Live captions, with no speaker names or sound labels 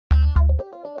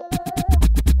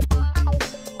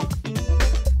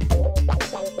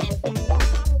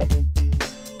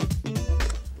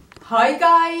Hi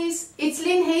guys, it's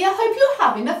Lynn here. Hope you're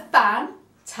having a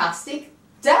fantastic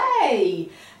day.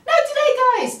 Now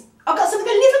today guys, I've got something a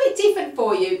little bit different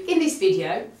for you in this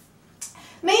video.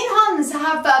 Me and Hans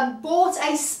have bought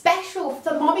a special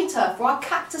thermometer for our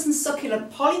cactus and succulent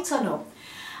polytunnel.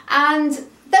 And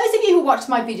those of you who watch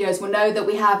my videos will know that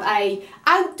we have a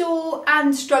outdoor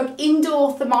and stroke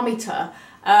indoor thermometer,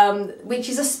 which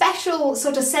is a special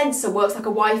sort of sensor, works like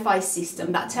a Wi-Fi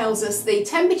system that tells us the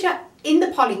temperature in the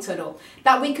polytunnel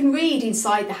that we can read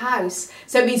inside the house.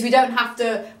 So it means we don't have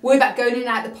to worry about going in and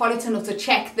out the polytunnel to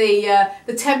check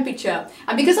the temperature.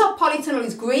 And because our polytunnel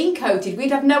is green coated,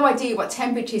 we'd have no idea what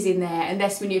temperature is in there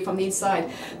unless we knew from the inside.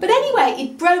 But anyway,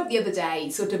 it broke the other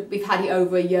day. We've had it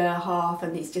over a year and a half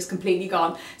and it's just completely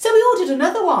gone. So we ordered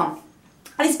another one.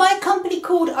 And it's by a company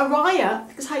called Araya,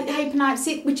 because how you pronounce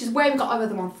it, which is where we got our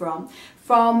other one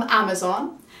from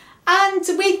Amazon. And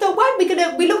we thought,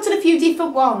 well, we looked at a few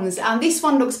different ones and this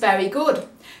one looks very good.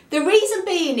 The reason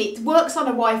being it works on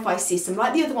a Wi-Fi system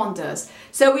like the other one does.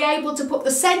 So we're able to put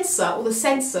the sensor or the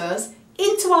sensors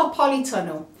into our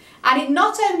polytunnel. And it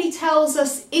not only tells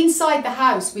us inside the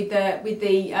house with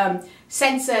the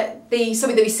sensor,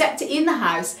 the receptor in the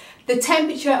house, the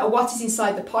temperature of what is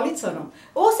inside the polytunnel.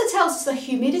 It also tells us the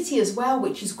humidity as well,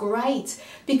 which is great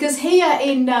because here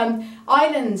in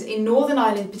Ireland, in Northern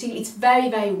Ireland particularly, it's very,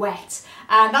 very wet.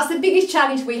 And that's the biggest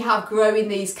challenge we have growing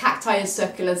these cacti and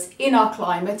succulents in our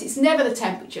climate. It's never the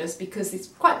temperatures because it's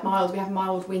quite mild, we have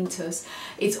mild winters.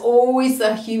 It's always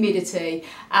the humidity.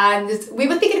 And we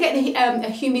were thinking of getting a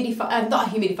humidity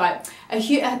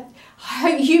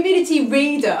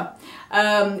reader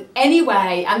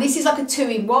anyway, and this is like a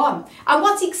 2-in-1. And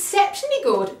what's exceptionally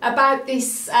good about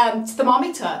this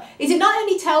thermometer is it not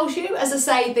only tells you, as I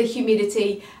say, the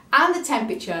humidity and the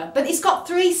temperature, but it's got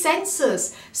 3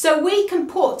 sensors. So we can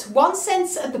put one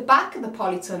sensor at the back of the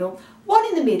polytunnel, one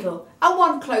in the middle and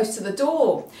one close to the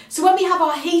door. So when we have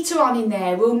our heater on in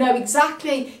there, we'll know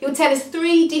exactly, it will tell us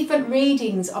 3 different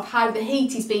readings of how the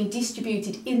heat is being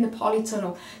distributed in the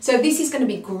polytunnel. So this is going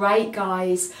to be great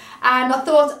guys. And I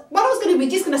thought what I was going to do, we're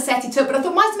just going to set it up, but I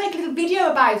thought I might make a little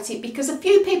video about it because a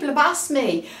few people have asked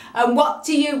me, how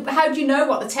do you know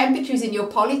what the temperature is in your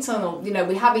polytunnel? You know,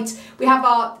 we have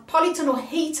our polytunnel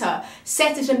heater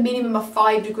set at a minimum of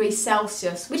 5 degrees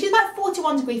Celsius, which is about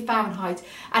 41 degrees Fahrenheit,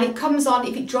 and it comes on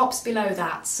if it drops below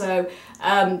that. So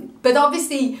but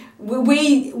obviously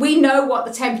we know what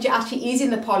the temperature actually is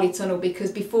in the polytunnel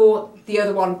because before the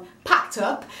other one packed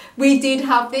up, we did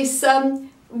have this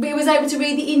we was able to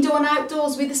read the indoor and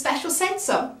outdoors with a special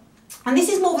sensor. And this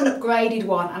is more of an upgraded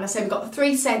one, and I say we've got the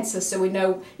 3 sensors so we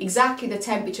know exactly the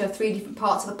temperature of 3 different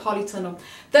parts of the polytunnel.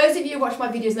 Those of you who watch my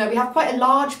videos know we have quite a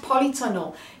large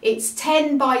polytunnel. It's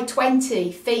 10 by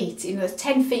 20 feet, you know, it's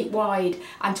 10 feet wide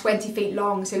and 20 feet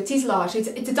long, so it is large. It's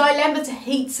a dilemma to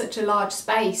heat such a large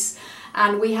space.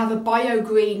 And we have a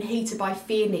BioGreen heater by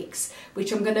Phoenix,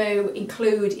 which I'm going to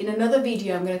include in another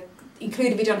video. I'm going to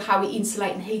include a video on how we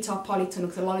insulate and heat our polytunnel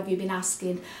because a lot of you have been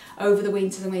asking over the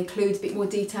winters. I'm going to include a bit more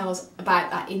details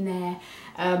about that in there.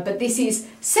 But this is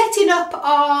setting up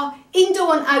our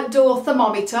indoor and outdoor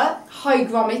thermometer,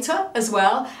 hygrometer as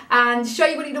well, and show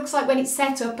you what it looks like when it's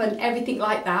set up and everything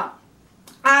like that.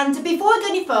 And before I go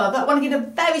any further, I want to give a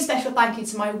very special thank you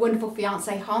to my wonderful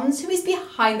fiance Hans, who is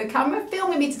behind the camera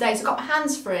filming me today, so I've got my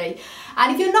hands free.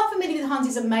 And if you're not familiar with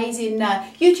Hans's amazing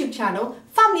YouTube channel,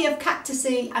 Family of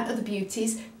Cacti and Other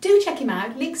Beauties, do check him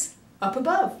out, links up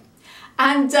above.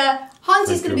 And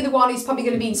Hans is going to be the one who's probably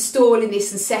going to be installing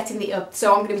this and setting it up,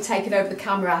 so I'm going to be taking over the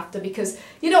camera after because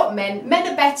you know what, men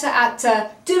are better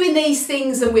at doing these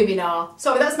things than women are.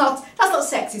 Sorry, that's not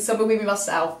sexist, some women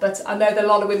myself, but I know that a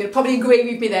lot of women probably agree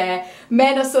with me there.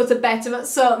 Men are sort of better at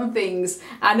certain things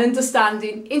and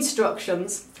understanding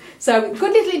instructions. So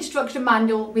good little instruction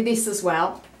manual with this as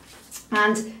well.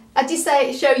 And I just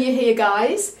show you here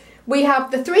guys, we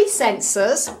have the 3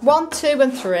 sensors, 1, 2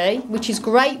 and 3, which is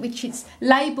great, which is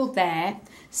labelled there.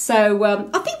 So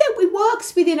I think that it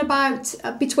works within about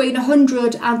between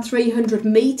 100 and 300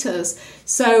 metres.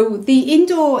 So the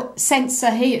indoor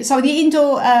sensor here, so the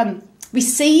indoor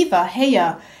receiver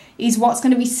here is what's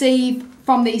going to receive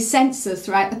from these sensors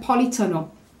throughout the polytunnel.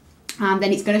 And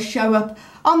then it's going to show up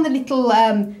on the little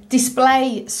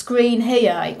display screen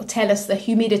here. It will tell us the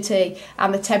humidity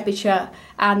and the temperature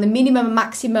and the minimum and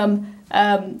maximum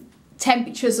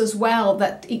temperatures as well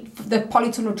that the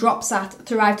polytunnel drops at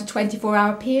throughout a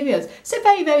 24-hour period. So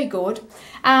very, very good.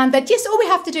 And just all we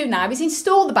have to do now is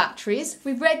install the batteries.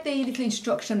 We've read the little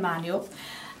instruction manual,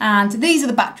 and these are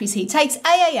the batteries here. It takes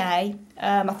AAA.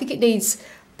 I think it needs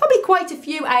probably quite a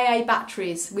few AA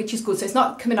batteries, which is good. So it's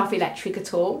not coming off electric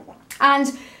at all.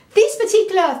 And This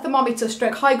particular thermometer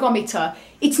stroke hygrometer,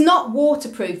 it's not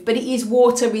waterproof, but it is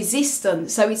water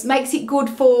resistant. So it makes it good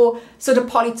for sort of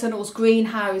polytunnels,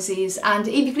 greenhouses, and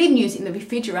you can even use it in the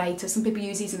refrigerator. Some people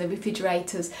use these in the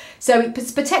refrigerators. So it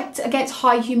protects against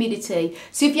high humidity.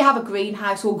 So if you have a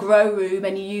greenhouse or grow room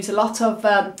and you use a lot of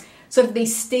sort of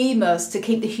these steamers to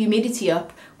keep the humidity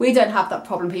up, we don't have that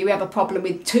problem here. We have a problem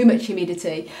with too much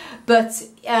humidity, but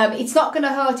it's not going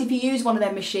to hurt if you use one of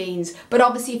them machines. But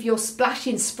obviously if you're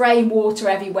spraying water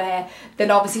everywhere,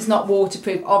 then obviously it's not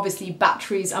waterproof. Obviously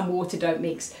batteries and water don't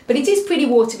mix, but it is pretty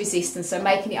water resistant, so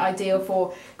making it ideal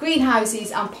for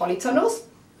greenhouses and polytunnels.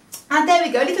 And there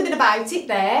we go, a little bit about it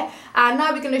there. And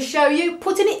now we're going to show you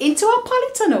putting it into our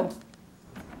polytunnel.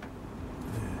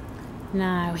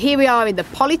 Now here we are in the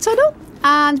polytunnel,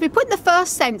 and we're putting the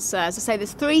first sensor, as I say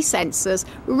there's 3 sensors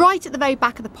right at the very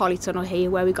back of the polytunnel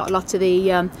here, where we've got a lot of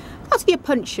your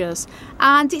punchers.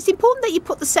 And it's important that you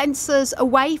put the sensors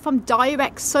away from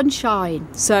direct sunshine.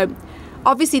 So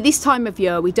obviously this time of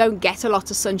year we don't get a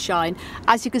lot of sunshine.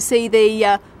 As you can see,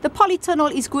 the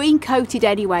polytunnel is green coated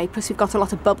anyway, plus we've got a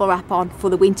lot of bubble wrap on for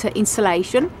the winter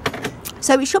insulation,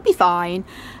 so it should be fine.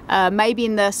 Maybe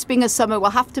in the spring and summer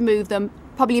we'll have to move them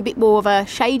probably a bit more of a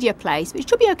shadier place, but it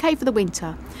should be okay for the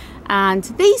winter. And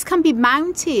these can be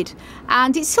mounted,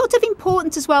 and it's sort of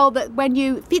important as well that when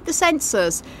you fit the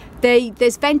sensors,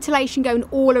 there's ventilation going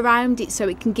all around it, so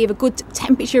it can give a good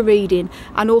temperature reading,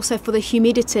 and also for the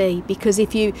humidity, because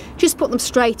if you just put them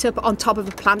straight up on top of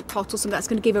a plant pot or something, that's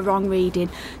going to give a wrong reading.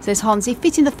 So there's Hansi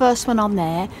fitting the first one on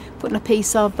there, putting a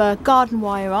piece of garden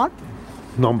wire on.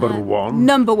 Number one.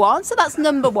 Number one, so that's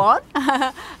number one.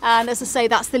 And as I say,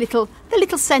 that's the little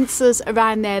sensors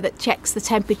around there that checks the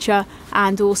temperature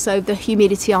and also the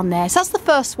humidity on there. So that's the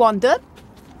first one done.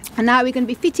 And now we're going to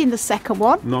be fitting the second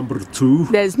one. Number 2.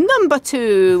 There's number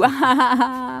 2.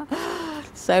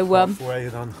 So halfway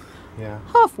then. Yeah.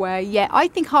 Halfway, yeah. I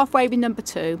think halfway with number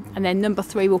 2, and then number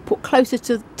 3 we'll put closer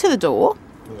to the door.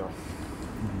 Yeah.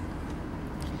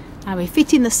 Now we're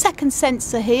fitting the second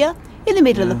sensor here in the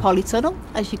middle of the polytunnel,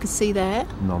 as you can see there.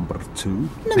 Number 2.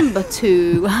 Number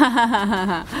 2.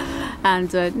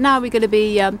 And now we're going to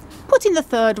be putting the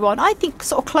third one, I think,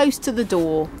 sort of close to the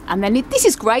door. And then this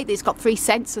is great that it's got 3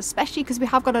 sensors, especially because we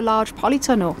have got a large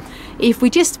polytunnel. If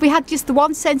we had just the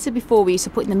one sensor before, we used to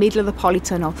put in the middle of the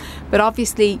polytunnel. But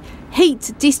obviously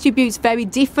heat distributes very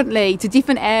differently to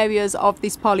different areas of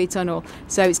this polytunnel,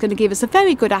 so it's going to give us a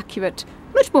very good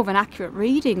much more of an accurate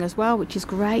reading as well, which is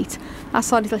great.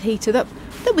 That's our little heater that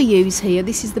we use here.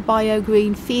 This is the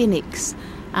BioGreen Phoenix,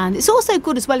 and it's also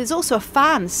good as well. It's also a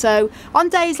fan, so on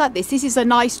days like this is a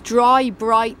nice dry,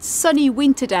 bright, sunny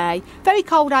winter day. Very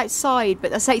cold outside,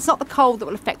 but as I say, it's not the cold that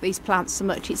will affect these plants so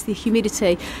much, it's the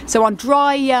humidity. So on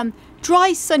dry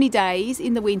sunny days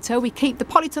in the winter, we keep the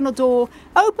polytunnel door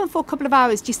open for a couple of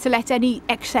hours just to let any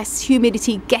excess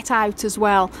humidity get out as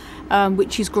well,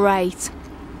 which is great.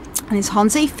 And it's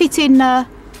Hansi fitting number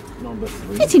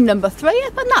 3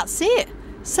 up, and that's it.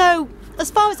 So as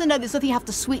far as I know, there's nothing you have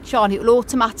to switch on. It will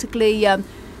automatically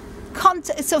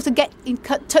sort of get in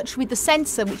touch with the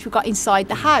sensor which we've got inside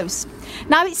the house.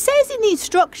 Now it says in the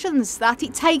instructions that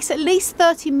it takes at least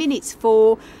 30 minutes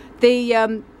for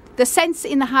the sensor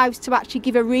in the house to actually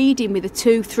give a reading with the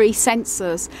 2-3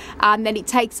 sensors, and then it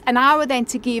takes an hour then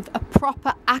to give a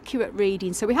proper accurate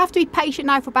reading. So we have to be patient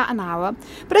now for about an hour.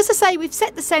 But as I say, we've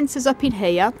set the sensors up in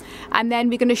here, and then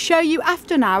we're going to show you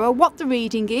after an hour what the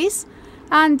reading is.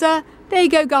 And there you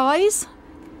go, guys,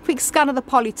 quick scan of the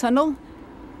polytunnel.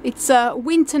 It's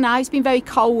winter now. It's been very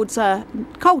cold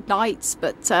nights,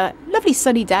 but lovely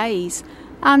sunny days,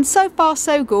 and so far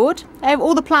so good.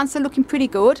 All the plants are looking pretty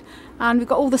good. And we've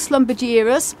got all the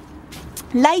Schlumbergeras,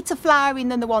 later flowering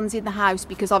than the ones in the house,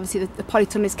 because obviously the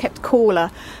polytunnel is kept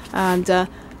cooler, and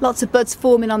lots of buds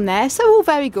forming on there, so all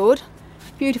very good.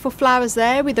 Beautiful flowers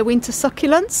there with the winter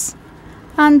succulents.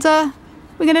 And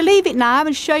we're going to leave it now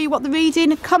and show you what the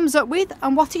reading comes up with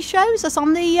and what it shows us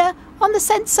on the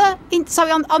sensor,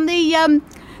 on the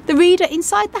reader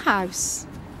inside the house.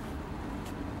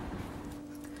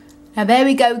 Now there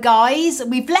we go, guys,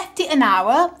 we've left it an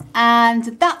hour, and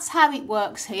that's how it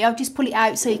works here. I'll just pull it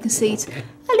out so you can see it a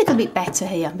little bit better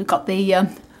here. We've got the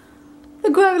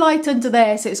grow light under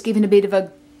there, so it's giving a bit of a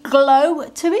glow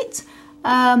to it.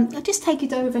 I'll just take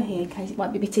it over here in case it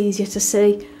might be a bit easier to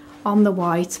see on the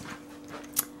white.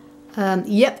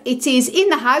 Yep, it is in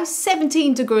the house,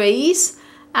 17 degrees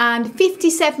and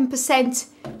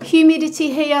 57%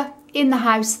 humidity here in the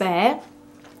house there.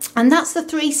 And that's the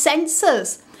 3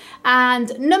 sensors.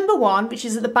 And number 1, which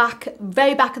is at the back,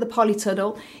 very back of the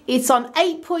polytunnel, it's on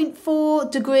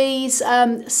 8.4 degrees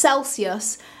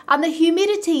Celsius, and the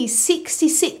humidity is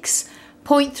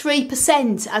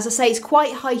 66.3%. As I say, it's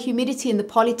quite high humidity in the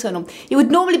polytunnel. It would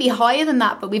normally be higher than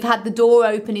that, but we've had the door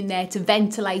open in there to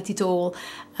ventilate it all.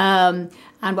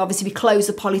 And obviously we close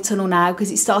the polytunnel now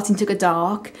because it's starting to go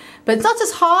dark. But it's not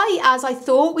as high as I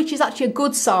thought, which is actually a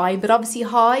good sign, but obviously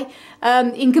high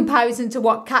in comparison to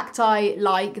what cacti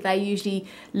like. They usually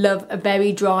love a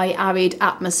very dry, arid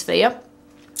atmosphere.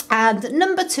 And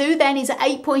number 2 then is at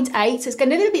 8.8, so it's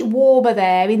getting a little bit warmer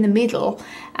there in the middle,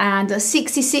 and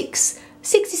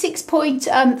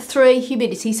 66.3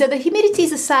 humidity. So the humidity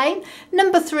is the same.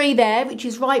 Number 3 there, which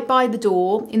is right by the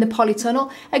door in the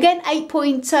polytunnel, again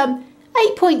 8.7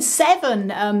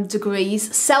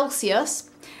 degrees Celsius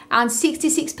and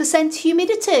 66%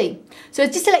 humidity. So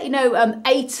just to let you know,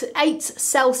 8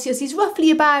 Celsius is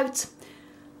roughly about,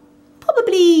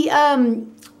 probably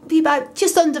be about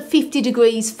just under 50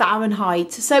 degrees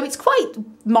Fahrenheit. So it's quite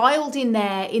mild in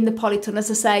there in the polytunnel. As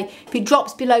I say, if it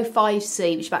drops below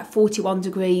 5C, which is about 41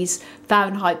 degrees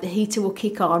Fahrenheit, the heater will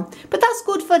kick on. But that's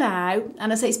good for now.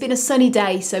 And I say it's been a sunny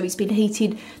day, so it's been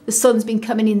heated. The sun's been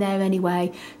coming in there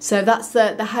anyway. So that's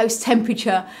the house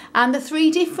temperature. And the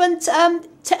 3 different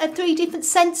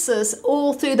sensors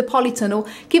all through the polytunnel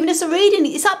giving us a reading.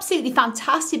 It's absolutely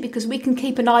fantastic because we can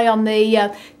keep an eye on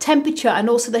the temperature and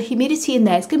also the humidity in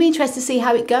there. It's going to be interesting to see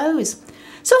how it goes.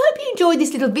 So I hope you enjoyed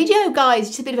this little video, guys.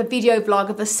 Just a bit of a video vlog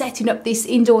of us setting up this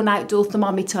indoor and outdoor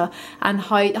thermometer and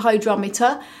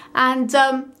hydrometer. And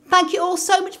thank you all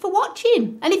so much for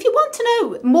watching. And if you want to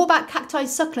know more about cacti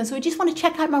succulents or you just want to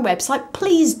check out my website,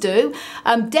 please do.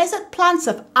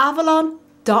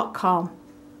 desertplantsofavalon.com.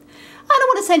 And I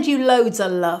want to send you loads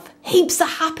of love, heaps of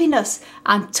happiness,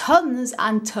 and tons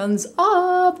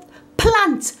of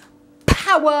plant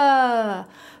power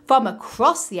from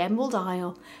across the Emerald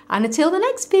Isle. And until the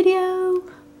next video,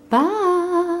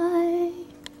 bye.